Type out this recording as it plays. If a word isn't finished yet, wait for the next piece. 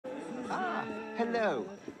Hello.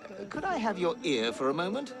 Could I have your ear for a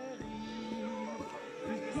moment?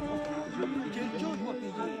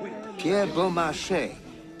 Pierre Beaumarchais,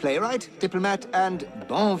 playwright, diplomat, and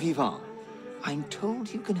bon vivant. I'm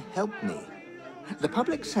told you can help me. The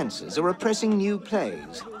public censors are oppressing new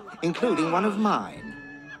plays, including one of mine.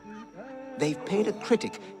 They've paid a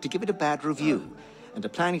critic to give it a bad review, and are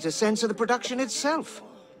planning to censor the production itself.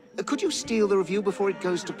 Could you steal the review before it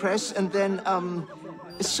goes to press, and then,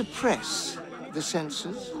 suppress the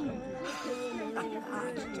censors?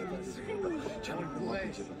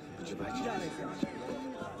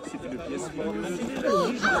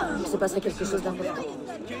 Il se passerait quelque chose d'important.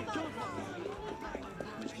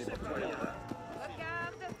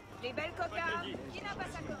 Cocarde, les belles cocardes. Qui n'a pas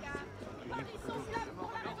sa cocarde? Paris sans flamme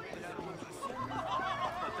pour la révolution.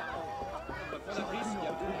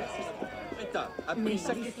 État a pris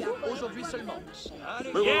sacrifice aujourd'hui seulement.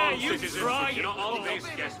 Yeah, you try. You're not on this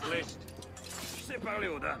guest list. C'est parler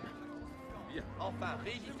aux dames. Enfin,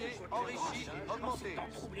 réédité, enrichi et augmenté.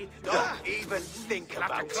 Don't even think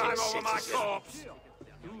about it, Climb over my citizen. corpse.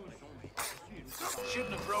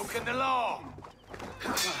 Shouldn't have broken the law.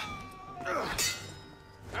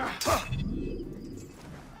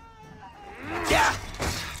 Yeah.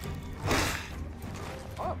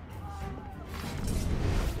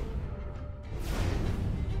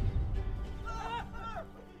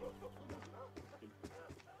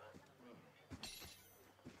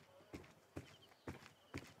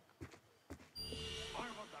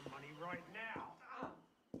 Right now.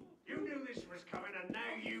 You knew this was coming, and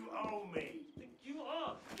now you owe me. You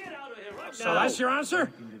are. Get out of here right now. So that's your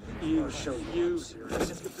answer? You show you.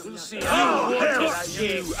 We'll see. Oh, hell,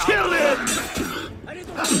 you! Kill him!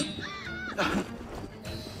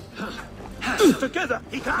 Together,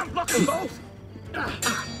 he can't block them both.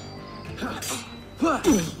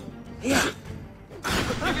 You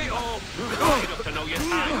get home. Good enough to know your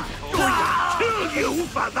time. Kill you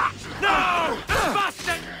for that! No!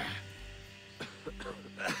 Bastard!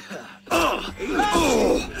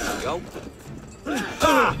 Go.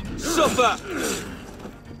 Suffer!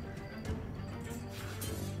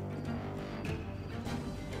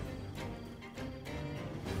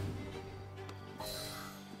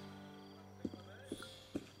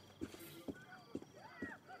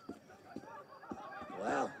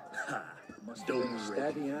 Well, must have been a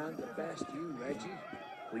steady hand to best you, Reggie.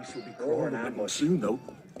 Police will be calling ambush soon, though.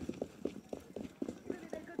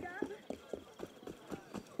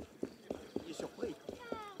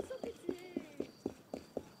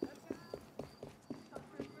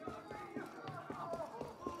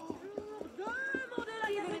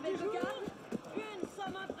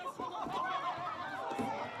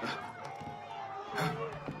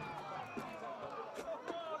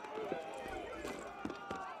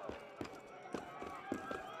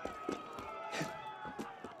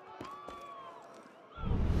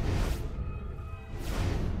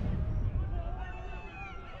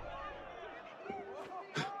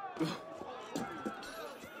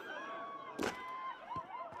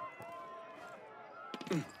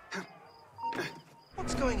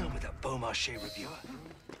 What's going on with that Beaumarchais reviewer?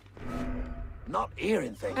 Not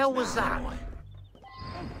hearing things. Hell was that?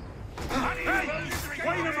 Hey!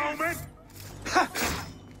 Wait a moment!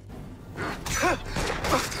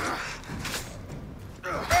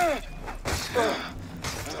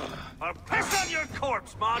 I'll piss on your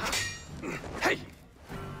corpse, man. Hey!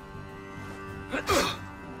 You're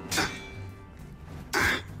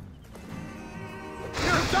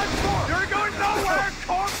done for! You're going nowhere,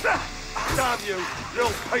 corpse! Damn you!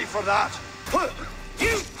 You'll pay for that!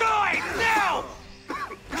 You die now!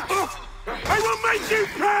 I will make you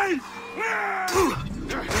pay!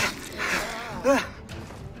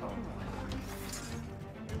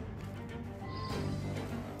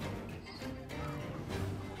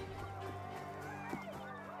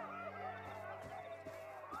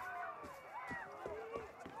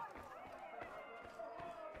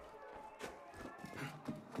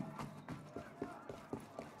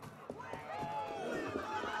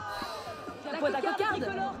 La cocarde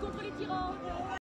tricolore contre les tyrans.